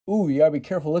Ooh, you gotta be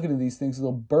careful looking at these things.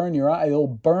 They'll burn your eye. They'll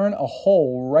burn a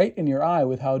hole right in your eye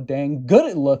with how dang good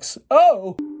it looks.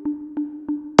 Oh!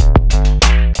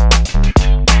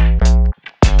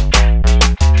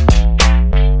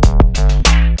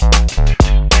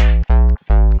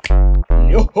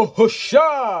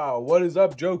 Yo-ho-ho-sha! What is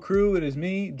up, Johku Crew? It is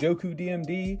me, Johku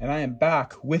DMD, and I am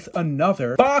back with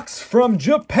another box from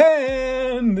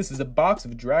Japan! This is a box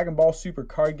of Dragon Ball Super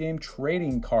Cardgame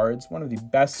trading cards, one of the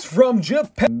best from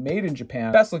Japan. Made in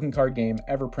Japan, best looking card game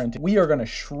ever printed. We are gonna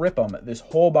shrip them, this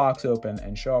whole box open,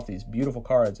 and show off these beautiful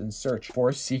cards and search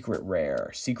for secret rare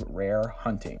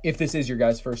hunting. If this is your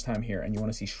guys' first time here and you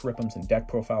wanna see shripp'ems and deck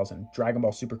profiles and Dragon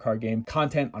Ball Super Cardgame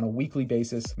content on a weekly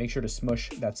basis, make sure to smush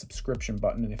that subscription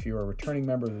button. And if you're a returning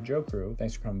member of the Johku Crew,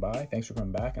 thanks for coming by, thanks for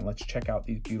coming back, and let's check out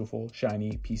these beautiful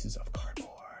shiny pieces of cardboard.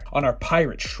 On our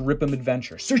pirate SHRIP'M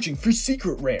adventure, searching for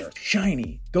secret rare,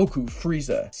 shiny Goku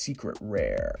Frieza secret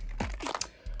rare.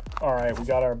 All right, we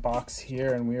got our box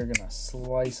here and we are gonna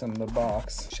slice in the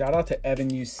box. Shout out to Evan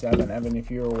U7. Evan, if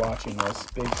you were watching this,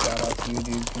 big shout out to you,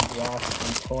 dude.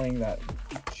 Congrats on pulling that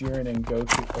Jiren and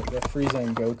Goku, or the Frieza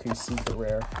and Goku secret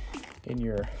rare in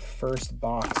your first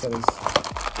box. That is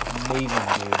amazing,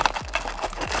 dude.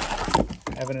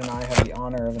 Evan and I have the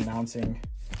honor of announcing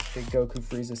the Goku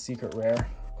Frieza secret rare.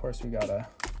 Of course, we gotta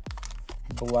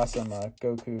bless him,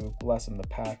 Goku, bless him the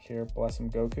pack here. Bless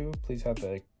him, Goku. Please have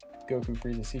the Goku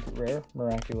Frieza secret rare,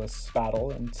 Miraculous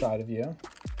battle inside of you.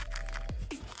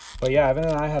 But yeah, Evan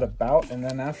and I had a bout, and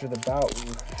then after the bout, we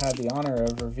had the honor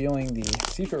of revealing the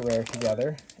secret rare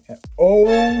together. And oh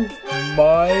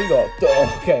my god.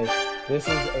 Okay, this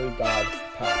is a god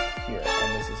pack here,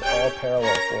 and this is all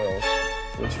parallel foils,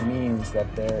 which means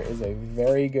that there is a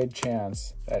very good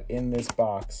chance that in this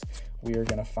box we are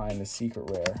going to find the secret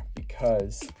rare,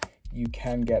 because you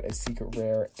can get a secret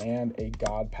rare and a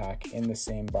god pack in the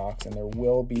same box, and there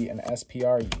will be an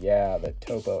SPR. Yeah, the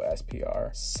Topo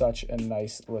SPR, such a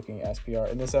nice looking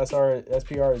SPR, and this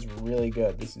SPR is really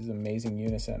good. This is amazing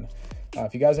unison.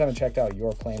 If you guys haven't checked out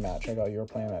Your Playmat, check out Your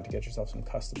Playmat to get yourself some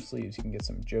custom sleeves. You can get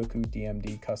some Johku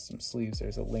DMD custom sleeves.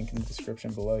 There's a link in the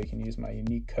description below. You can use my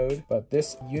unique code. But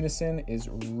this unison is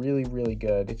really, really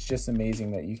good. It's just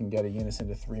amazing that you can get a unison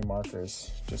to 3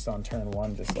 markers just on turn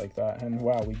 1, just like that. And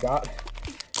wow, we got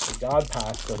the god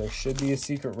pack, so there should be a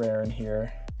secret rare in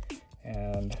here.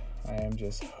 And I am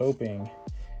just hoping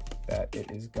that it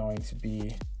is going to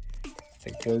be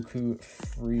the Goku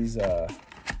Frieza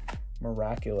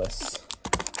Miraculous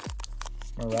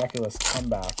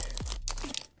comeback.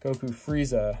 Goku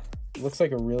Frieza looks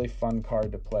like a really fun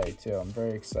card to play too. I'm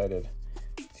very excited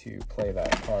to play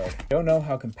that card. I don't know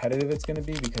how competitive it's going to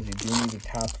be because you do need to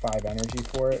tap 5 energy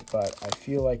for it, but I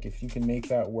feel like if you can make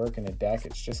that work in a deck,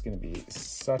 it's just going to be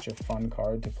such a fun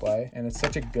card to play, and it's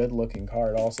such a good looking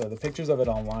card. Also, the pictures of it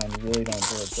online really don't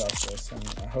do it justice, and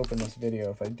I hope in this video,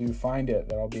 if I do find it,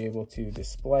 that I'll be able to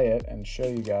display it and show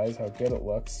you guys how good it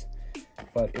looks.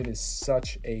 But it is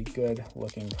such a good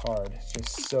looking card. It's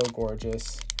just so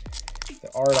gorgeous. The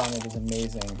art on it is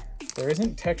amazing. There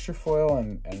isn't texture foil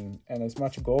and as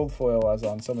much gold foil as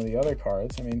on some of the other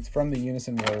cards. I mean, it's from the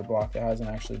Unison Warrior block. There hasn't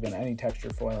actually been any texture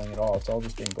foiling at all. It's all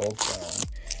just been gold foiling.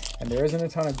 And there isn't a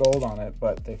ton of gold on it,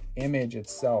 but the image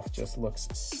itself just looks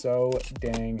so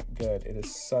dang good. It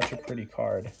is such a pretty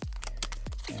card.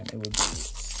 And it would be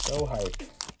so hype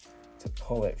to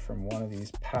pull it from one of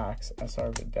these packs,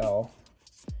 SR Videl.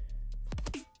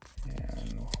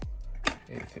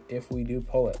 And if we do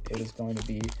pull it, it is going to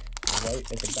be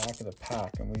right at the back of the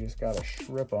pack, and we just gotta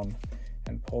shrip them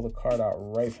and pull the card out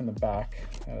right from the back.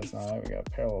 That is not it. We got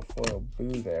a parallel foil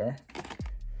boo there.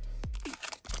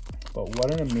 But what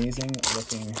an amazing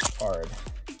looking card.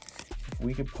 If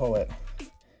we could pull it,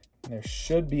 there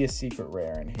should be a secret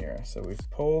rare in here. So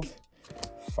we've pulled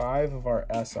 5 of our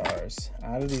SRs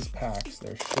out of these packs.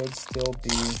 There should still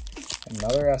be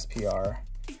another SPR,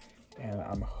 and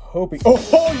I'm hoping.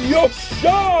 Oh, yo,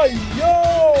 shy,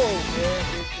 yo! There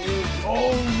it is.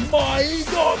 Oh my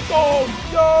god! Oh,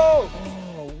 yo!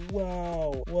 Oh,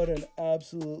 wow! What an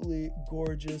absolutely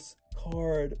gorgeous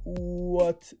card.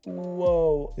 What?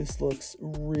 Whoa, this looks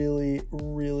really,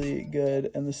 really good,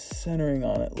 and the centering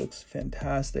on it looks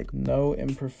fantastic. No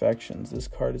imperfections. This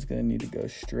card is going to need to go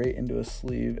straight into a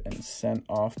sleeve and sent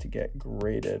off to get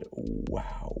graded.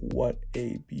 Wow, what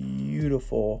a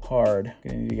beautiful card.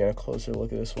 Gonna need to get a closer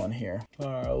look at this one here. All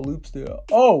right, loops there.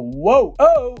 Oh, whoa!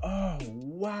 Oh,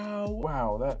 wow.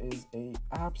 Wow, that is a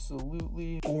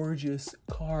absolutely gorgeous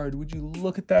card. Would you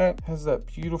look at that? Has that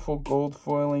beautiful gold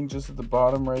foiling just at the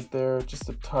bottom right there. Just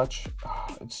a touch.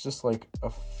 Oh, it's just like a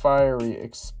fiery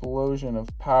explosion of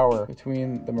power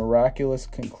between the Miraculous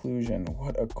conclusion.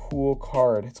 What a cool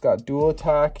card. It's got dual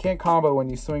attack. Can't combo when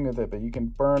you swing with it, but you can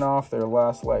burn off their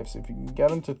last life. So if you can get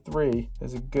them to 3,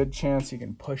 there's a good chance you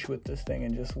can push with this thing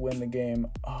and just win the game.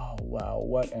 Oh, wow.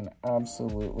 What an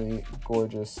absolutely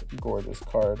gorgeous, gorgeous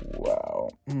card. Wow.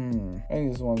 I think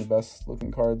this is one of the best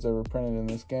looking cards ever printed in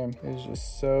this game. It is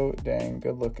just so dang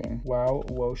good looking. Wow,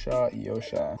 Wosha,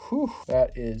 Yosha. Whew.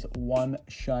 That is one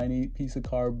shiny piece of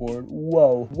cardboard.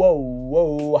 Whoa, whoa,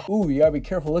 whoa. Ooh, you gotta be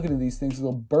careful looking at these things.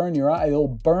 They'll burn your eye. They'll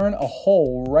burn a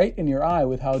hole right in your eye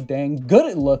with how dang good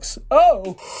it looks.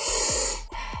 Oh!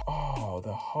 Oh,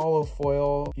 the hollow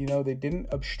foil. You know, they didn't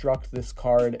obstruct this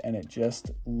card and it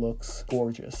just looks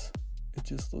gorgeous. It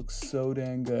just looks so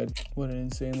dang good. What an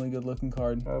insanely good looking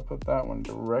card. Gotta put that one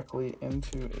directly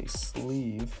into a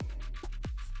sleeve.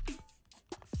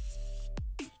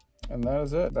 And that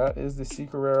is it. That is the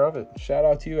secret rare of it. Shout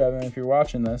out to you, Evan, if you're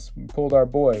watching this. We pulled our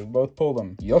boy. We both pulled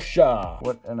him. Yosha!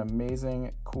 What an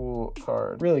amazing, cool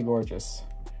card. Really gorgeous.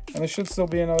 And there should still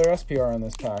be another SPR in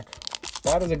this pack.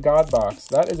 That is a God box.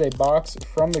 That is a box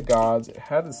from the gods. It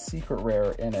had a secret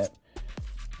rare in it.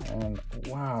 And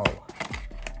wow.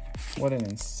 What an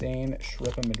insane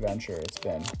SHRIP'M adventure it's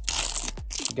been.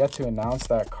 To get to announce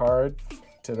that card,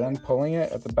 to then pulling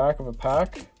it at the back of a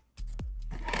pack.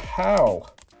 How?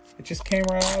 It just came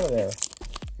right out of there.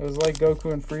 It was like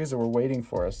Goku and Frieza were waiting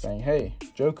for us, saying, hey,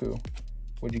 Johku,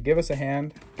 would you give us a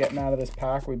hand getting out of this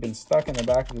pack? We've been stuck in the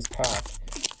back of this pack,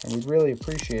 and we'd really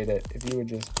appreciate it if you would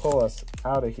just pull us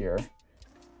out of here.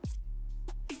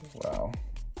 Wow.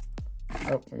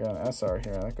 Oh, we got an SR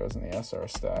here. That goes in the SR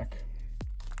stack.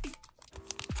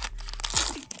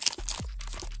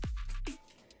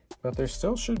 But there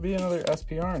still should be another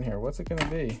SPR in here. What's it going to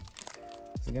be?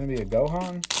 Is it going to be a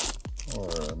Gohan?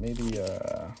 Or maybe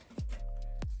a...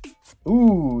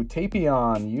 Ooh,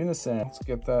 Tapion, Unison. Let's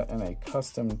get that in a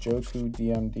custom Johku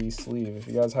DMD sleeve. If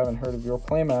you guys haven't heard of your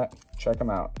playmat, check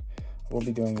them out. We'll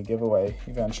be doing a giveaway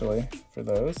eventually for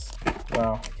those.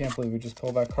 Wow, I can't believe we just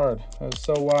pulled that card. That was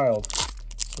so wild.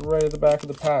 It's right at the back of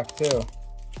the pack, too.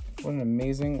 What an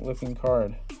amazing looking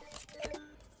card.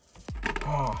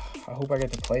 Oh, I hope I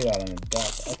get to play that in a deck.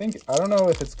 I don't know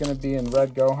if it's going to be in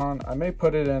Red Gohan. I may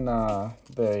put it in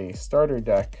the starter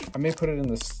deck. I may put it in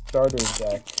the starter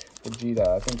deck Vegeta.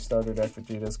 I think starter deck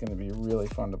Vegeta is going to be really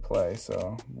fun to play,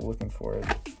 so I'm looking forward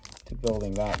to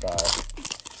building that guy.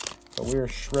 But we're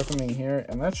shripping here,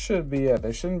 and that should be it.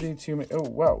 There shouldn't be too many. Oh,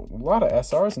 wow. A lot of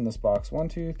SRs in this box. 1,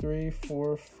 2, 3,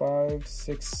 4, 5,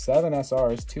 6, 7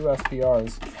 SRs, 2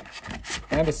 SPRs,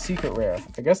 and a secret rare.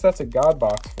 I guess that's a God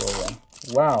box for you.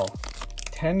 Wow.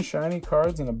 10 shiny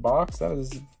cards in a box? That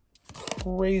is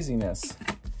craziness.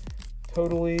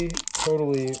 Totally,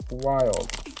 totally wild.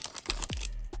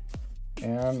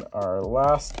 And our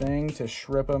last thing to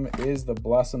SHRIP'M is the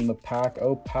Bless'M the pack.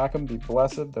 Oh, pack'em be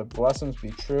blessed, the blessings be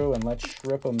true, and let's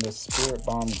SHRIP'M the Spirit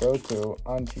Bomb Goku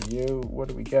unto you. What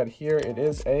do we get here? It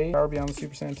is a Power Beyond the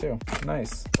Super Saiyan 2.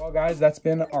 Nice. Well, guys, that's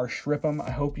been our SHRIP'M.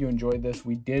 I hope you enjoyed this.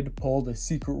 We did pull the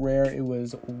secret rare. It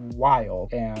was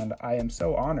wild, and I am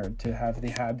so honored to have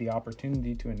had the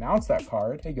opportunity to announce that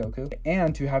card, hey Goku,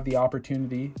 and to have the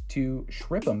opportunity to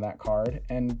SHRIP'M that card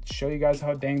and show you guys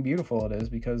how dang beautiful it is,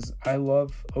 because I love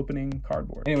opening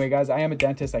cardboard. Anyway, guys, I am a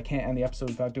dentist. I can't end the episode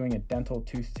without doing a dental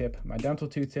tooth tip. My dental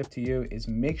tooth tip to you is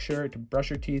make sure to brush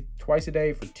your teeth twice a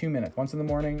day for 2 minutes, once in the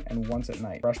morning and once at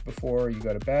night. Brush before you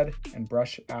go to bed and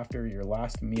brush after your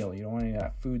last meal. You don't want any of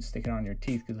that food sticking on your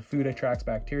teeth, because the food attracts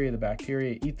bacteria. The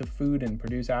bacteria eat the food and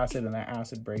produce acid, and that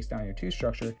acid breaks down your tooth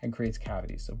structure and creates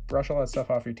cavities. So brush all that stuff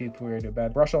off your teeth before you go to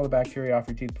bed. Brush all the bacteria off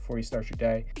your teeth before you start your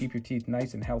day. Keep your teeth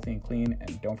nice and healthy and clean,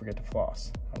 and don't forget to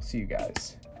floss. I'll see you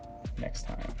guys next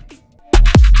time.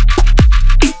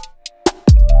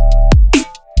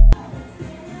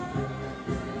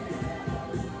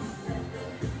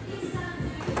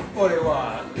 俺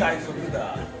は海賊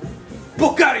だ。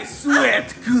ポカリスエッ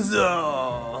トく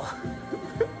ぞ。